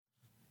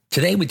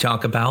Today we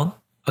talk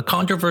about a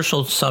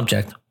controversial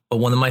subject, but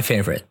one of my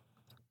favorite.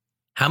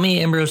 How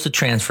many embryos to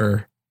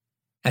transfer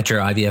at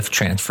your IVF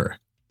transfer?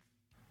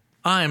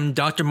 I'm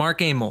Dr.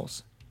 Mark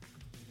Amos,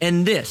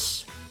 and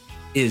this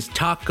is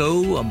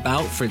Taco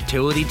About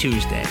Fertility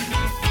Tuesday.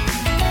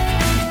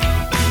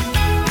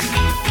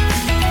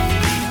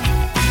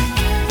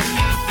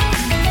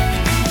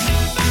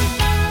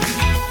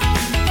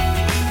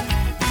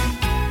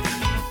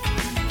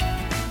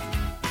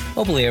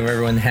 Hopefully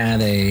everyone had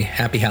a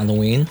happy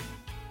Halloween.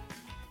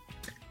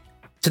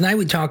 Tonight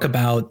we talk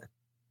about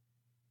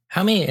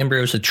how many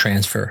embryos to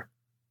transfer.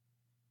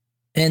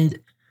 And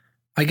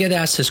I get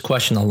asked this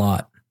question a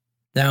lot.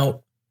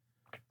 Now,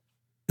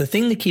 the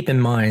thing to keep in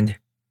mind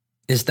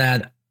is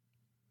that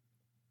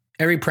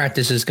every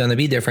practice is going to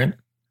be different.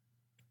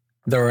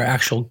 There are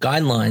actual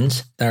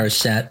guidelines that are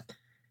set,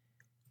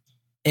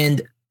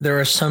 and there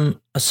are some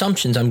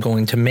assumptions I'm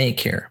going to make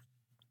here.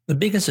 The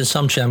biggest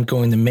assumption I'm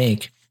going to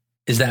make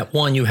is that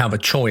one, you have a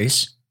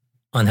choice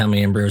on how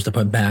many embryos to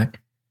put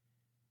back,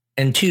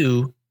 and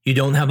two, you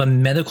don't have a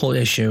medical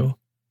issue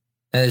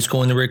that is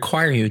going to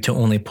require you to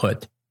only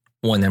put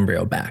one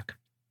embryo back.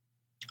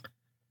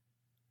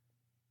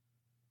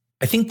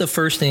 I think the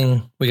first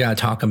thing we got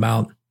to talk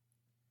about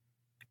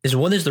is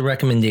what is the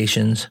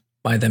recommendations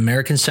by the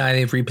American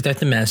Society of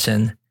Reproductive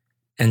Medicine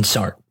and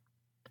SART.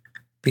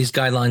 These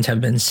guidelines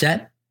have been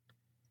set,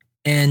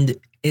 and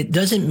it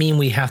doesn't mean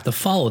we have to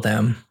follow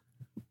them,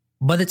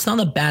 but it's not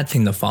a bad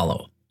thing to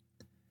follow.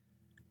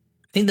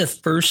 I think the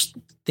first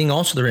thing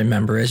also to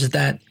remember is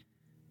that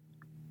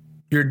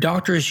your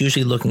doctor is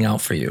usually looking out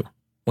for you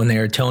when they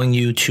are telling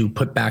you to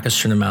put back a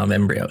certain amount of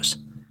embryos.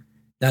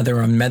 Now, there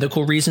are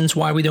medical reasons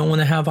why we don't want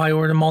to have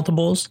high-order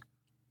multiples,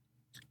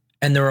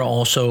 and there are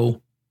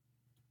also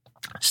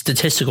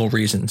statistical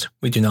reasons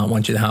we do not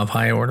want you to have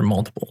high-order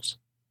multiples.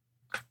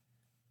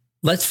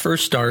 Let's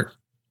first start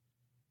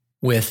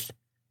with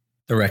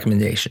the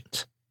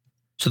recommendations.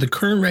 So the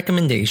current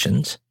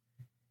recommendations,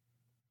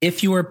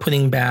 if you are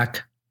putting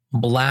back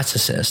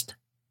blastocyst,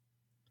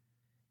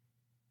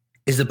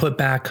 is to put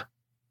back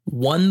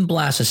one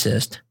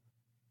blastocyst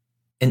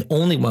and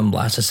only one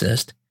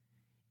blastocyst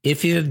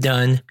if you have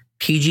done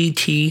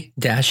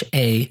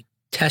PGT-A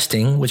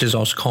testing, which is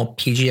also called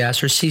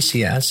PGS or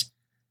CCS,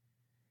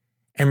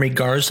 and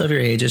regardless of your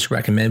age, is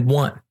recommended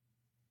one.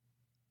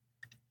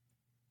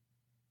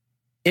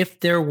 If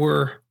there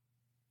were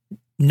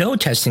no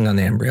testing on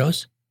the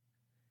embryos,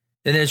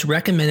 then it's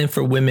recommended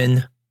for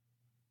women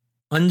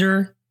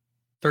under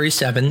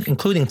 37,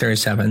 including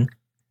 37,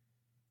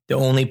 to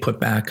only put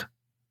back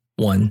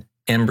one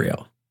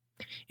embryo.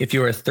 If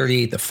you're a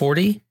 38 to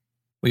 40,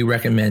 we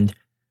recommend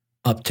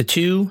up to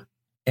two.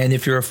 And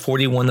if you're a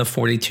 41 to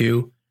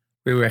 42,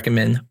 we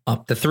recommend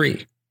up to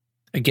three.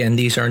 Again,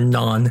 these are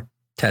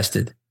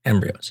non-tested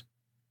embryos.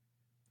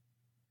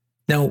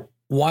 Now,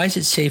 why is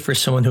it safe for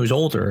someone who's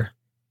older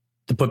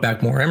to put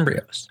back more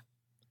embryos?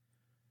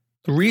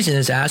 The reason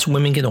is as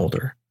women get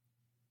older,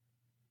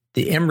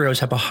 the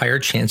embryos have a higher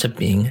chance of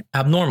being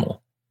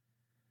abnormal.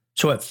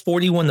 So at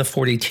 41 to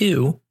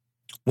 42,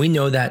 we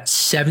know that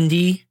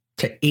 70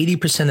 to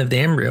 80% of the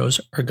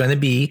embryos are going to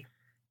be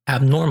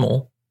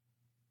abnormal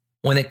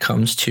when it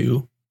comes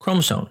to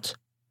chromosomes.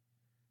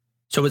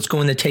 So it's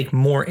going to take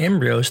more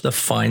embryos to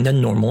find a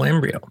normal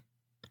embryo.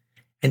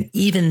 And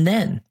even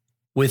then,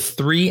 with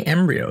 3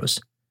 embryos,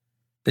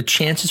 the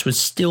chances would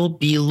still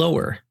be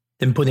lower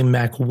than putting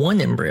back one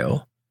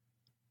embryo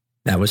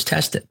that was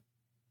tested.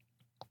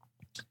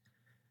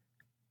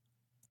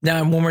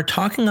 Now, when we're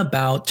talking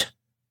about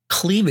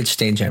cleavage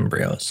stage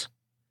embryos,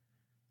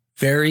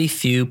 very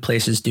few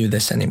places do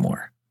this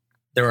anymore.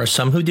 There are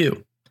some who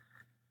do.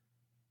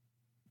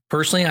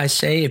 Personally, I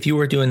say if you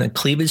were doing a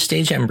cleavage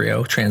stage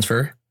embryo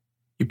transfer,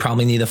 you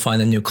probably need to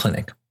find a new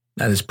clinic.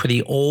 That is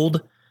pretty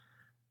old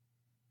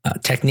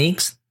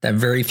techniques that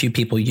very few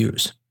people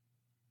use.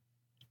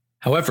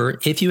 However,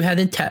 if you had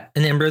an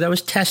embryo that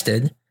was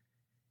tested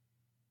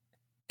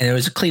and it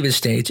was a cleavage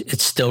stage,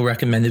 it's still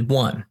recommended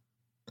one.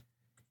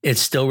 It's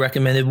still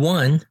recommended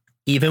one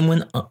even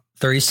when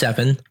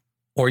 37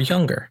 or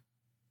younger.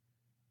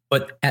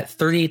 But at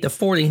 38 to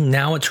 40,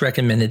 now it's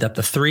recommended up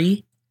to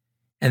 3.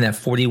 And at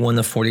 41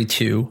 to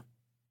 42,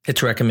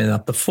 it's recommended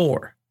up to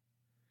 4.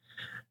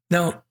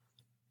 Now,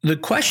 the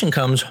question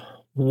comes,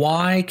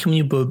 why can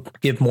you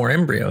give more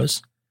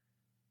embryos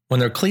when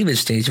they're cleavage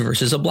stage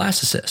versus a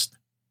blastocyst?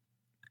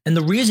 And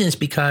the reason is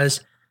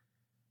because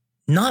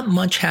not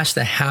much has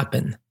to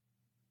happen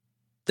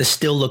to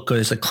still look good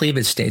as a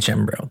cleavage stage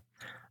embryo.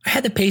 I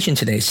had a patient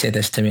today say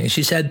this to me.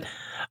 She said,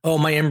 oh,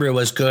 my embryo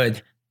was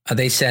good.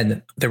 They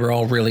said they were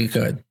all really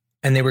good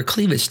and they were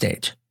cleavage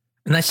stage.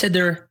 And I said,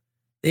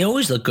 they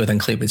always look good in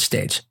cleavage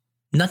stage.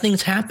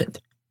 Nothing's happened.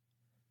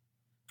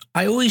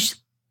 I always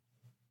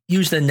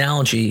use the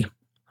analogy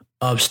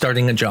of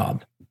starting a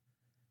job.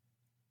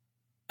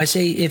 I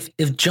say,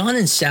 if John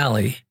and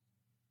Sally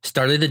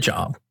started a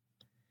job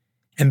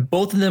and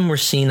both of them were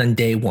seen on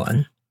day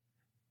one,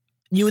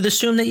 you would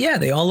assume that, yeah,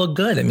 they all look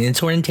good. I mean,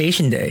 it's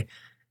orientation day.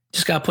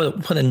 Just got to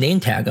put a name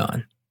tag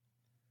on.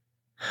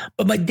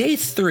 But by day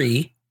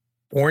 3,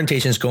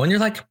 orientation's going, you're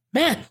like,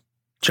 man,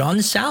 John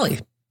and Sally,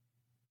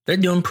 they're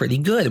doing pretty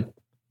good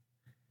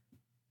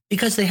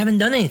because they haven't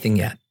done anything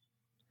yet.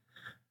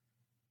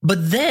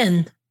 But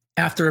then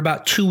after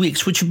about 2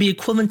 weeks, which would be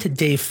equivalent to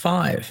day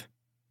 5,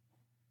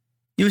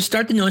 you would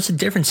start to notice the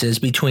differences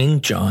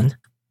between John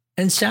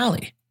and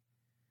Sally.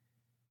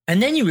 And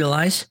then you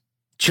realize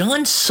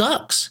John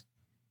sucks.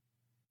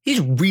 He's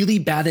really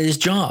bad at his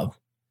job.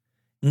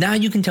 Now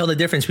you can tell the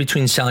difference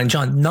between Sally and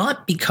John,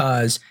 not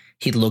because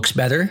he looks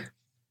better,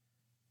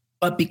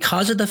 but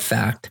because of the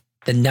fact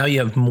that now you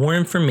have more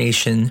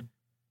information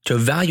to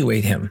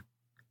evaluate him,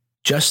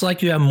 just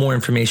like you have more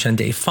information on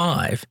day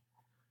 5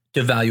 to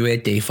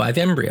evaluate day 5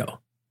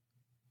 embryo.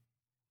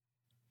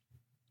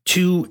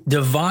 To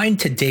divide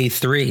to day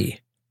 3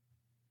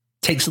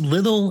 takes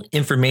little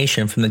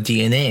information from the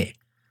DNA.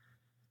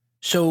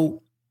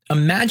 So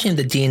imagine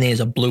the DNA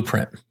is a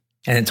blueprint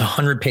and it's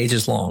 100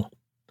 pages long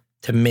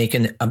to make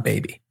a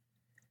baby.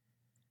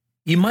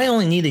 You might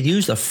only need to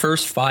use the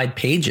first 5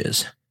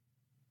 pages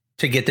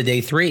to get to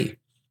day 3.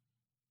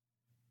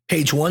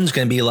 Page 1 is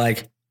going to be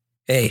like,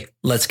 hey,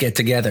 let's get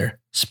together,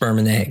 sperm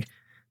and egg.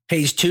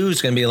 Page 2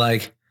 is going to be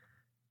like,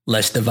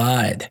 let's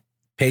divide.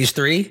 Page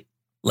 3,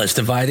 let's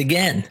divide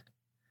again.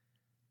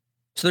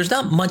 So there's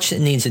not much that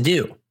needs to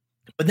do.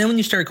 But then when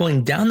you start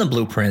going down the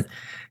blueprint,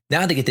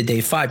 now to get to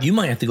day 5, you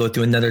might have to go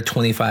through another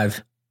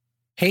 25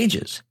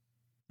 pages.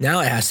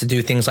 Now it has to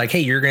do things like, hey,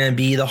 you're going to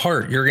be the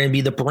heart, you're going to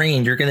be the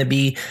brain, you're going to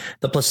be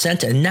the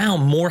placenta. And now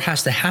more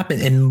has to happen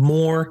and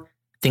more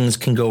things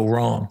can go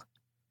wrong.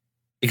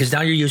 Because now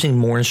you're using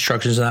more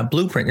instructions on that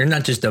blueprint. You're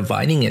not just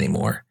dividing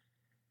anymore.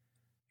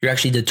 You're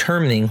actually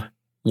determining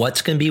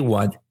what's going to be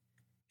what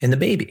in the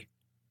baby.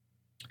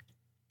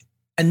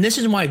 And this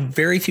is why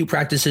very few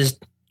practices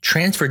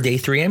transfer day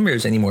 3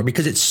 embryos anymore,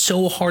 because it's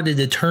so hard to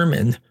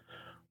determine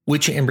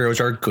which embryos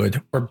are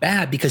good or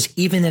bad, because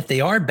even if they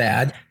are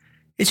bad,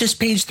 it's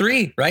just page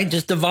 3, right?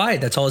 Just divide.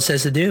 That's all it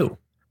says to do.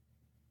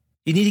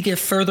 You need to get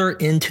further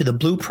into the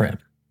blueprint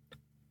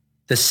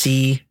to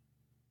see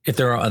if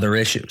there are other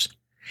issues.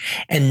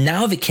 And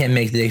now if it can't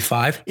make day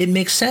 5, it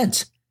makes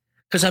sense.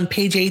 Because on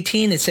page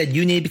 18, it said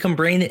you need to become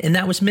brain, and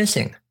that was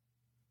missing.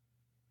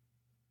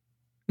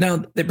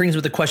 Now, that brings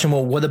up the question,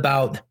 well, what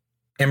about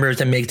embryos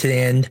that make to the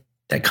end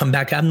that come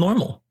back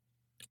abnormal?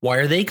 Why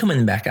are they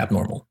coming back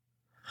abnormal?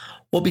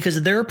 Well,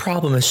 because their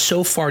problem is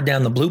so far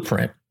down the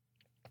blueprint,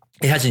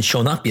 it hasn't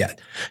shown up yet.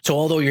 So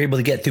although you're able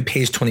to get through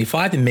page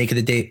 25 and make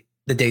it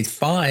the day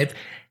 5,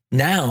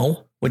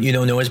 now what you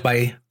don't know is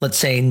by, let's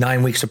say,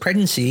 9 weeks of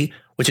pregnancy,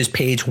 which is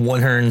page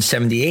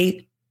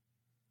 178,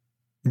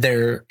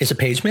 there is a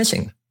page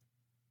missing.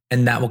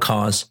 And that will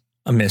cause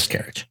a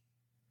miscarriage.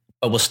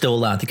 But we're still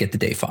allowed to get to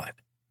day 5.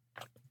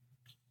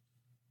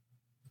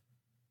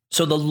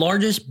 So the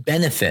largest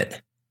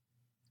benefit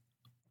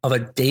of a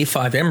day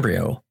 5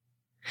 embryo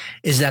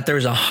is that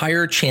there's a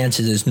higher chance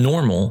it is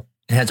normal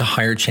and has a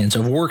higher chance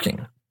of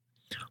working.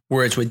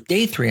 Whereas with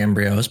day 3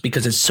 embryos,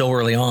 because it's so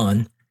early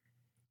on,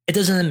 it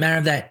doesn't matter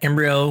if that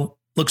embryo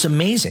looks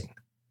amazing.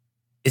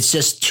 It's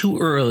just too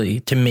early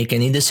to make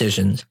any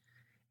decisions,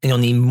 and you'll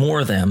need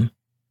more of them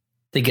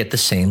to get the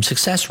same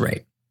success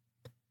rate.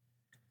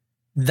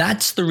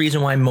 That's the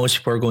reason why most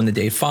people are going to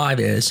day 5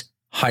 is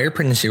higher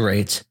pregnancy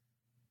rates,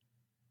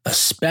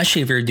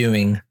 especially if you're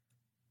doing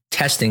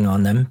testing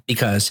on them,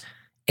 because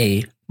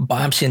a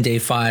biopsy on day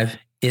 5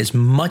 is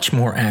much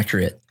more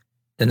accurate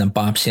than a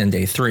biopsy on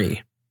day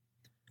 3.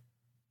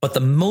 But the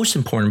most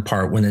important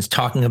part when it's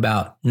talking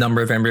about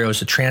number of embryos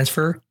to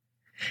transfer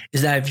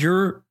is that if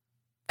you're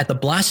at the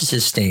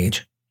blastocyst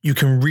stage, you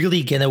can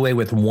really get away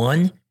with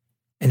 1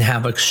 and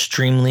have an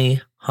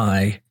extremely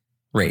high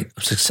rate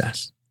of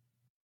success.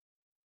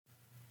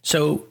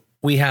 So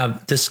we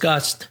have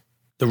discussed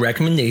the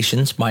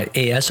recommendations by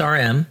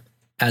ASRM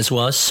as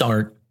well as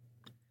SART.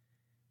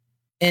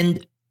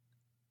 And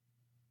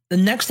the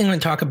next thing I'm going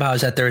to talk about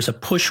is that there's a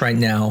push right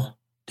now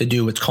to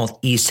do what's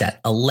called ESET,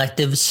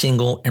 elective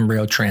single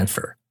embryo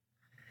transfer.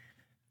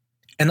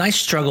 And I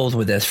struggled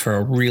with this for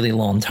a really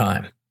long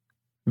time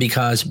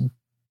because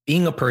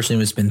being a person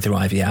who's been through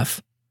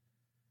IVF,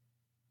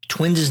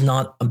 twins is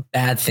not a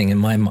bad thing in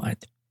my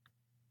mind.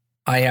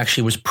 I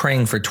actually was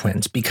praying for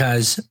twins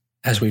because,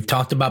 as we've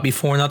talked about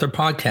before in other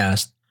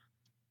podcasts,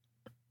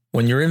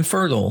 when you're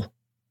infertile,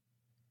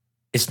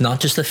 it's not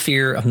just the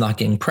fear of not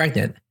getting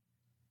pregnant.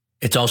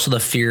 It's also the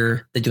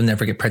fear that you'll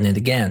never get pregnant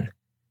again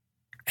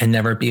and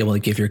never be able to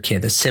give your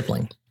kid a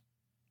sibling.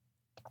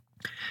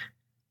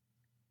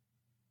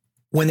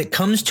 When it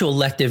comes to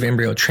elective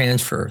embryo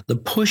transfer, the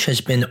push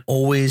has been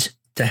always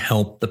to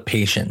help the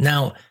patient.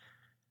 Now,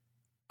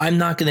 I'm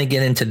not going to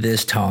get into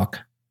this talk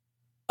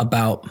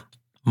about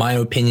my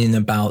opinion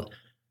about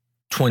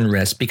twin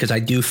risk because I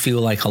do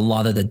feel like a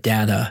lot of the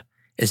data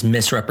is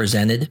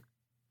misrepresented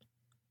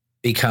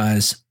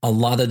because a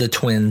lot of the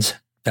twins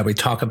that we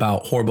talk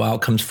about horrible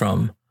outcomes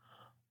from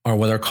are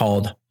what are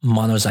called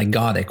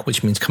monozygotic,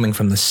 which means coming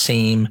from the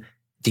same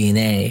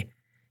DNA.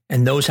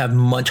 And those have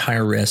much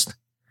higher risk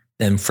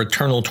than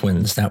fraternal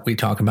twins that we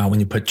talk about when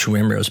you put 2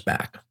 embryos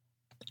back.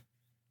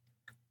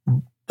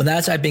 But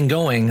as I've been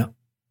going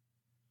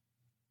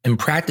and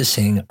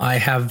practicing, I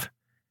have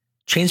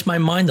changed my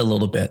mind a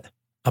little bit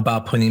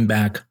about putting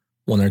back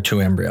 1 or 2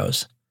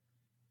 embryos.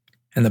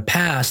 In the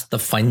past, the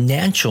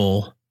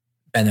financial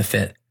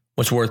benefit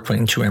was worth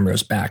putting 2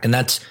 embryos back. And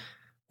that's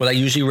what I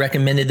usually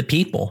recommended to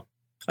people,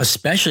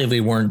 especially if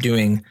we weren't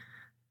doing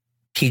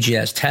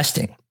PGS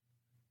testing.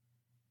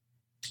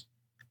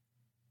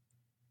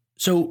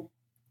 So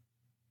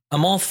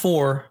I'm all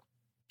for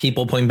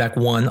people putting back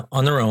 1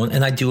 on their own,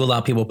 and I do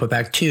allow people to put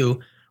back 2,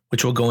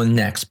 which will go in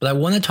next. But I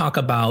want to talk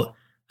about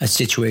a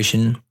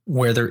situation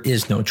where there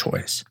is no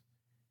choice.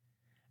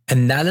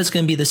 And that is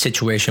going to be the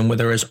situation where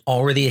there is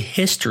already a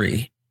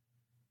history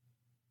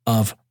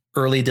of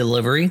early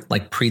delivery,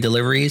 like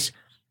pre-deliveries.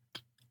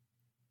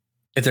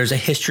 If there's a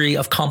history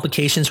of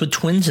complications with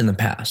twins in the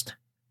past,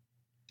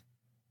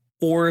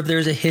 or if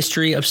there's a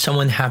history of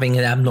someone having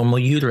an abnormal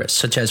uterus,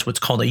 such as what's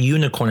called a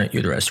unicornate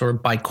uterus or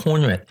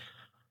bicornate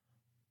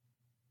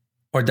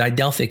or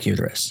didelphic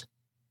uterus.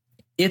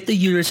 If the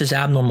uterus is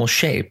abnormal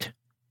shaped,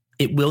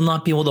 it will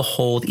not be able to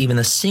hold even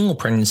a single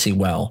pregnancy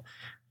well.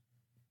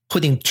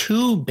 Putting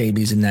 2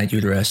 babies in that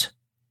uterus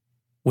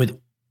would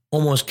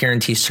almost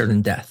guarantee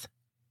certain death.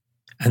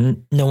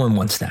 And no one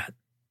wants that.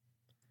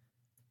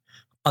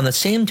 On the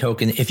same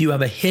token, if you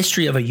have a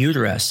history of a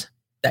uterus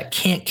that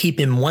can't keep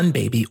in 1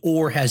 baby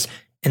or has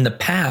in the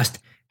past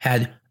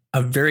had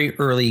a very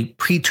early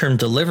preterm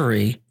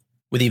delivery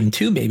with even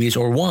 2 babies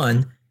or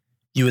 1,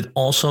 you would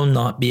also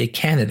not be a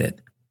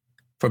candidate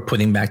for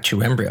putting back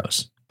 2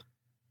 embryos.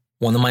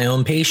 One of my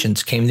own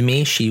patients came to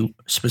me. She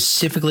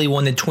specifically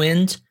wanted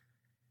twins.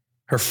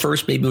 Her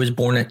first baby was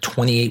born at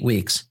 28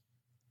 weeks.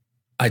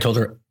 I told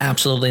her,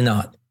 absolutely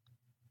not.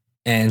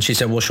 And she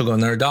said, well, she'll go to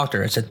another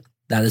doctor. I said,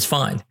 that is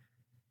fine.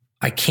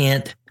 I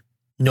can't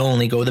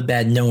knowingly go to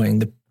bed knowing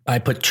that I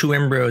put 2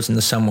 embryos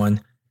into someone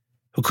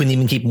who couldn't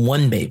even keep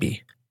 1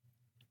 baby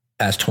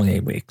past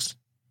 28 weeks.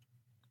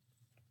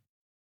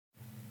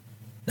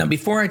 Now,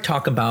 before I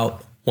talk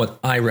about what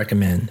I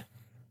recommend,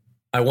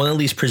 I want to at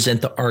least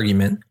present the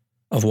argument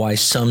of why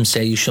some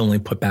say you should only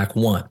put back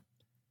 1.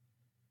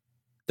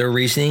 Their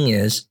reasoning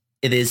is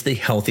it is the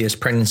healthiest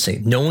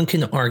pregnancy. No one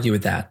can argue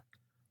with that.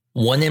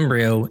 1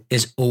 embryo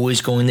is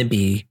always going to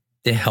be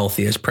the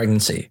healthiest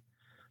pregnancy.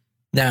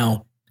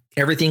 Now,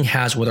 everything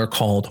has what are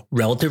called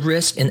relative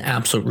risk and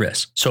absolute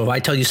risk. So if I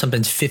tell you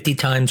something's 50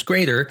 times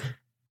greater,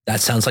 that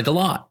sounds like a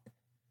lot.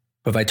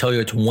 But if I tell you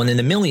it's 1 in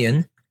a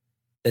million,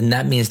 then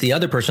that means the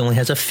other person only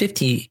has a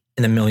 50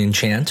 in a million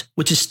chance,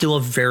 which is still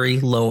a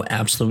very low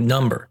absolute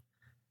number.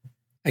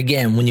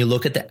 Again, when you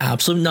look at the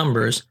absolute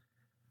numbers,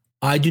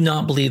 I do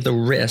not believe the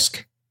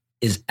risk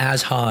is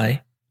as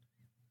high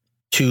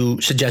to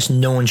suggest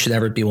no one should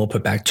ever be able to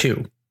put back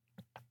 2.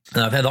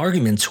 And I've had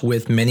arguments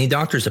with many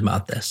doctors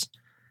about this.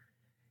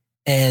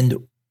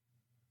 And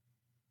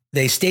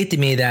they state to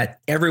me that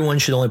everyone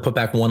should only put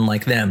back 1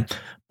 like them.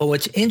 But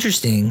what's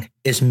interesting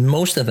is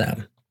most of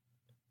them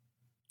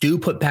do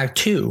put back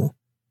 2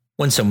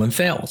 when someone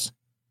fails.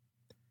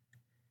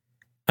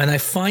 And I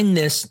find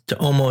this to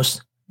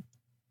almost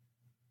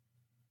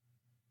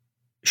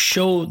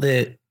show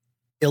the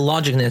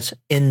illogicness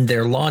in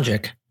their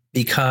logic,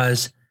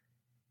 because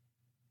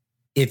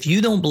if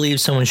you don't believe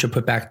someone should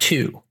put back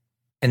 2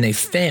 and they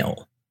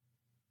fail,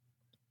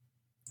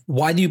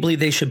 why do you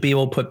believe they should be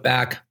able to put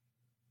back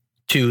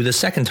 2 the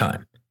second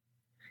time?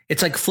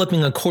 It's like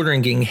flipping a quarter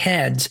and getting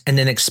heads and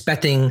then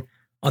expecting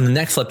on the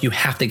next flip you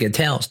have to get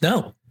tails.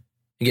 No,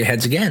 you get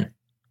heads again.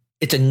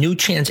 It's a new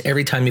chance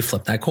every time you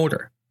flip that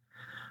quarter.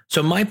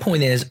 So my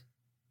point is,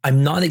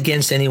 I'm not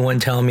against anyone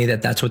telling me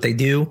that that's what they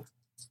do.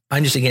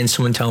 I'm just against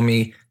someone telling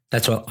me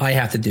that's what I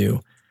have to do.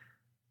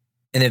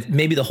 And if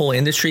maybe the whole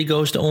industry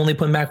goes to only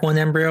putting back 1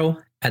 embryo,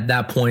 at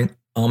that point,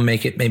 I'll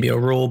make it maybe a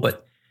rule.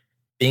 But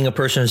being a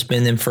person who's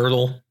been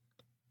infertile,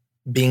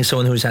 being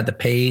someone who's had to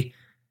pay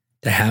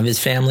to have his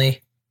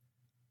family,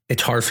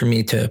 it's hard for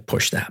me to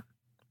push that.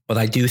 But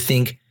I do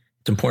think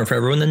it's important for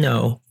everyone to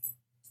know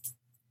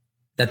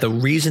that the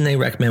reason they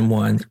recommend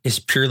 1 is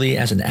purely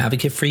as an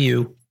advocate for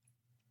you,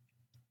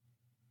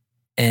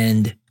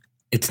 and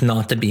it's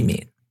not to be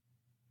mean.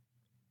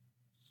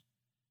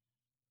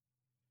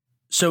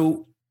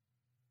 So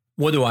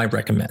what do I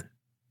recommend?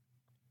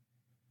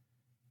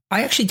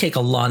 I actually take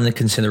a lot into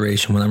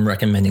consideration when I'm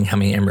recommending how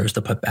many embryos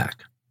to put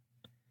back.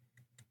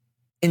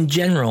 In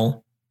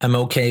general, I'm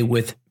okay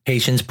with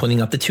patients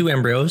putting up to 2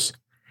 embryos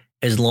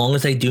as long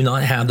as they do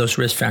not have those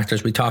risk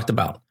factors we talked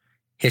about.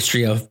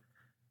 History of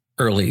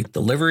early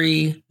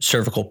delivery,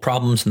 cervical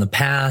problems in the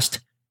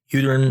past,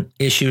 uterine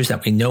issues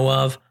that we know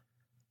of,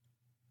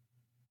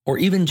 or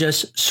even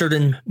just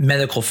certain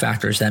medical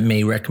factors that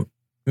may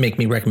make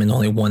me recommend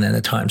only 1 at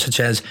a time, such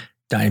as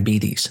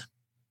diabetes.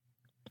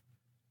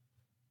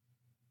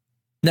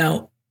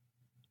 Now,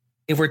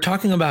 if we're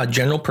talking about a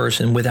general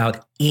person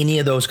without any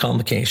of those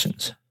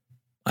complications,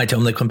 I tell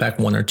them to come back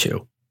 1 or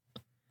 2.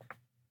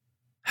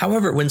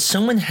 However, when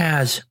someone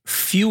has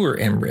fewer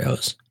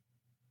embryos,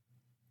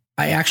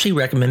 I actually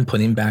recommend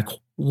putting back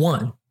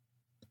 1.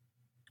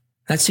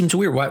 That seems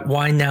weird.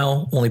 Why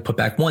now only put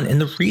back one?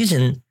 And the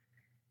reason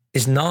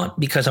is not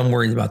because I'm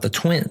worried about the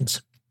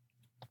twins.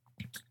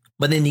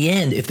 But in the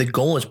end, if the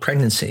goal is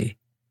pregnancy,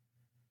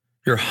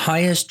 your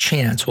highest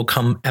chance will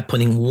come at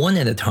putting one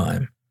at a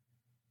time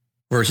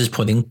versus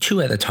putting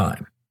two at a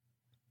time.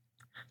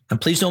 Now,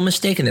 please don't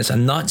mistake this.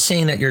 I'm not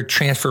saying that your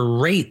transfer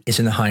rate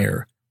isn't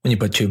higher when you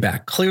put two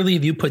back. Clearly,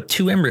 if you put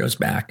two embryos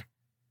back,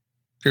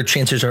 your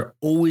chances are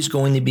always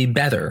going to be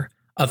better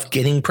of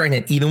getting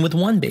pregnant, even with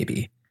one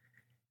baby,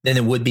 than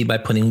it would be by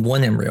putting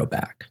one embryo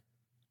back.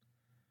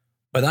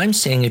 But I'm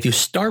saying if you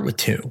start with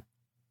two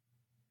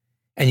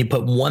and you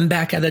put one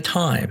back at a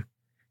time,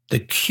 the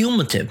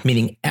cumulative,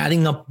 meaning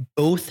adding up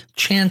both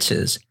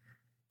chances,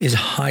 is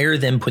higher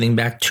than putting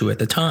back two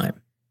at a time.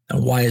 Now,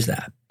 why is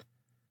that?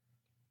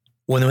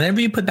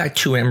 Whenever you put back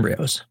two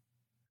embryos,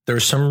 there are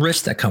some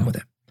risks that come with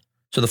it.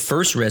 So the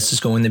first risk is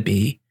going to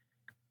be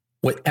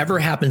whatever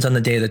happens on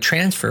the day of the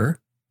transfer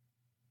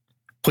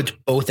puts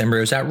both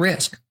embryos at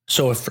risk.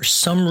 So if for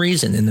some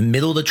reason in the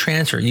middle of the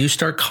transfer, you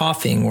start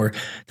coughing or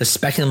the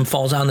speculum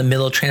falls out in the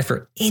middle of the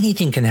transfer,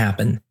 anything can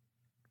happen.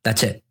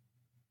 That's it.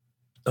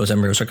 Those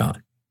embryos are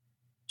gone.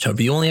 So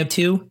if you only have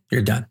two,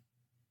 you're done.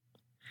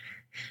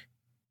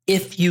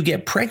 If you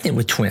get pregnant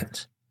with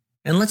twins,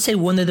 and let's say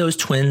one of those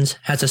twins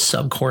has a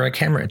subchorionic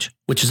hemorrhage,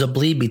 which is a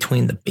bleed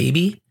between the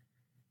baby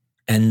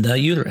and the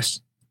uterus,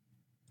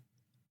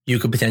 you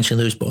could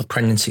potentially lose both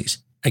pregnancies.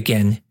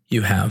 Again,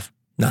 you have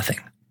nothing.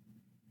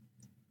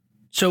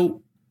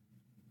 So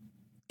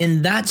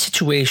in that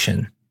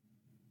situation,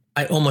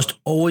 I almost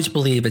always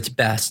believe it's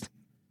best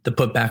to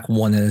put back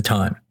one at a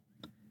time.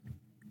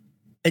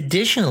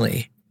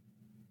 Additionally,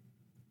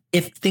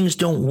 if things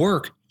don't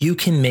work, you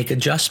can make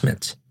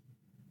adjustments.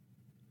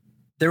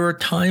 There are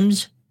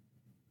times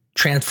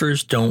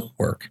transfers don't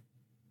work.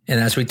 And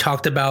as we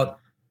talked about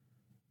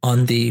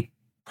on the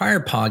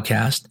prior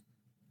podcast,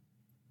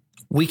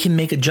 we can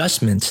make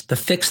adjustments to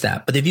fix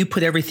that. But if you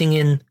put everything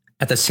in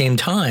at the same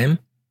time,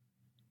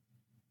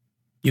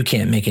 you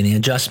can't make any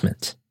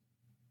adjustments.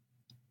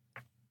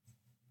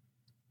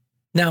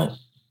 Now,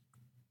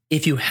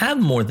 if you have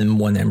more than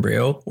one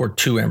embryo or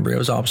two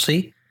embryos,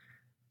 obviously,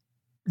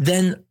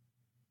 then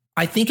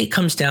I think it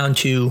comes down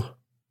to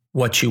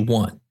what you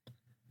want.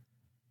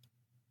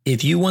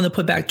 If you want to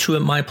put back two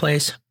at my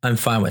place, I'm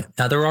fine with it.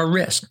 Now, there are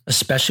risks,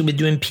 especially with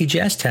doing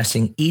PGS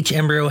testing. Each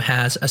embryo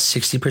has a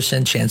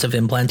 60% chance of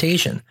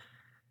implantation.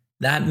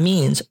 That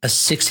means a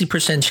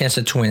 60% chance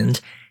of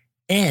twins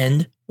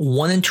and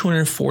 1 in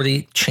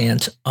 240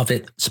 chance of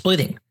it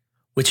splitting,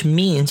 which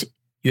means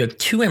you have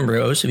two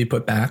embryos, if you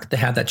put back, to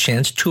have that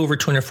chance, 2 over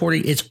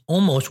 240, it's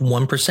almost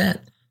 1%.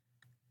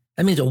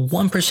 That means a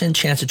 1%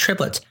 chance of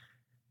triplets.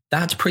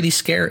 That's pretty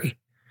scary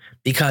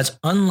because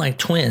unlike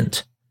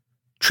twins,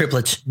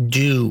 triplets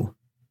do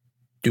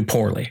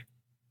poorly.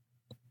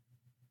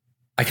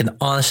 I can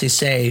honestly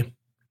say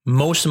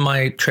most of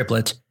my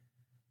triplets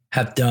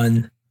have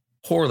done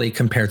poorly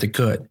compared to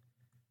good.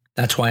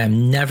 That's why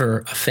I'm never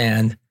a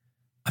fan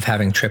of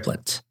having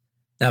triplets.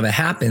 Now, if it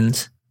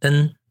happens,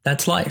 then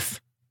that's life,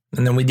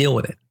 and then we deal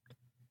with it.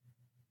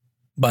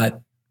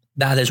 But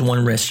that is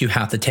one risk you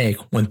have to take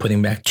when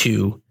putting back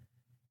two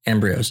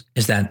embryos,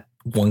 is that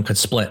one could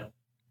split.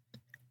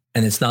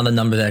 And it's not a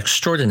number that's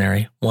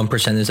extraordinary.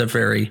 1% is a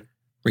very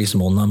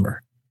reasonable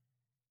number.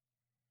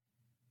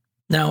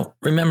 Now,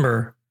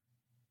 remember,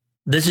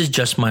 this is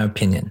just my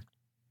opinion.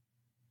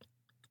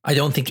 I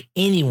don't think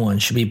anyone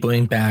should be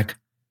putting back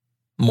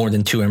more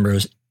than two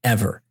embryos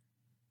ever.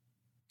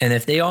 And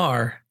if they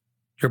are,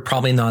 you're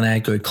probably not at a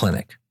good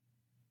clinic,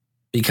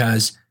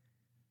 because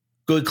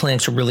good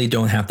clinics really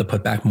don't have to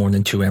put back more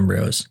than two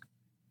embryos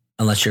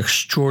unless you're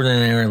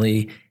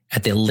extraordinarily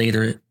at the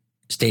later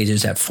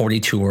stages at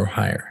 42 or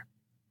higher.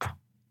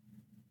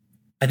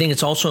 I think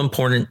it's also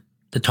important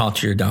to talk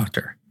to your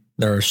doctor.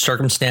 There are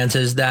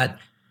circumstances that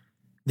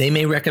they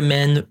may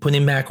recommend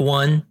putting back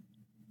one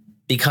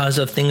because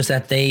of things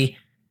that they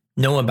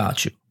know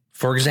about you.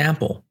 For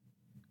example,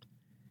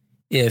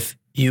 if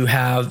you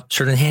have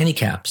certain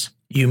handicaps,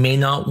 you may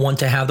not want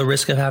to have the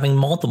risk of having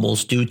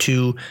multiples due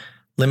to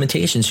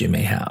limitations you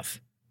may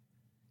have.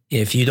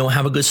 If you don't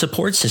have a good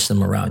support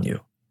system around you,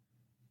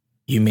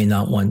 you may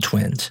not want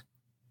twins.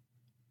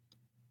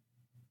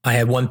 I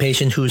had one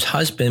patient whose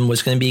husband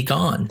was going to be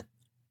gone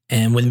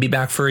and wouldn't be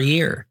back for a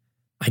year.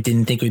 I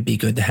didn't think it would be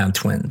good to have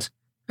twins.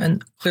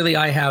 And clearly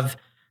I have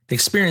the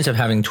experience of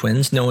having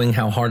twins, knowing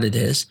how hard it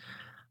is.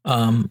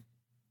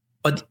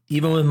 But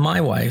even with my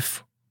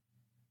wife,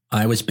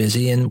 I was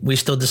busy and we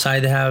still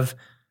decided to have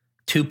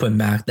two put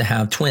back to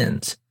have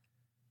twins.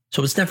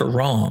 So it's never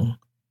wrong.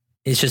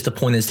 It's just the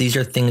point is these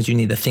are things you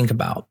need to think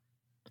about.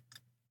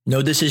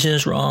 No decision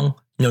is wrong.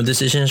 No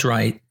decision is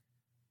right.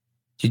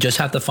 You just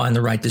have to find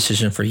the right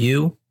decision for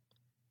you,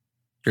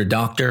 your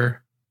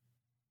doctor,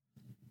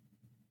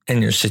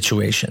 and your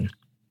situation.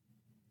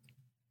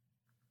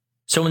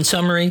 So in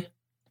summary,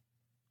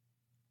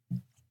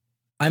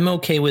 I'm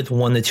okay with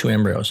 1 to 2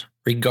 embryos,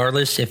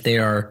 regardless if they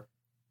are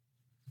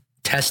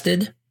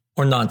tested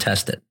or not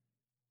tested.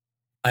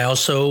 I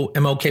also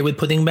am okay with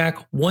putting back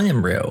one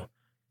embryo,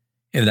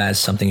 if that is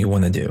something you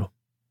want to do.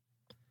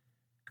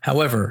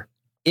 However,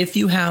 if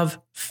you have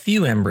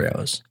few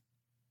embryos,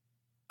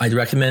 I'd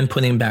recommend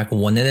putting back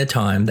one at a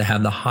time to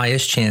have the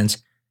highest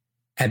chance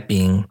at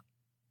being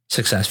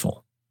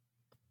successful.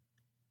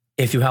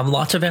 If you have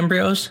lots of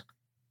embryos,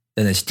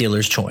 then it's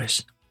dealer's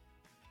choice.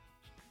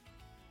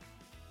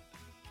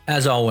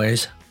 As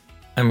always,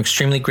 I'm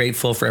extremely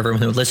grateful for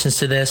everyone who listens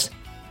to this.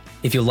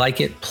 If you like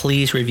it,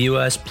 please review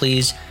us.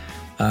 Please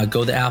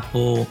go to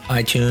Apple,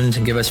 iTunes,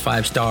 and give us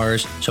 5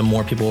 stars so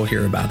more people will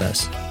hear about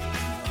us.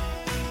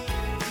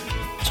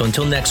 So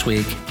until next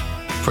week,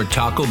 for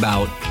Talk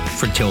About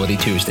Fertility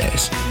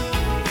Tuesdays.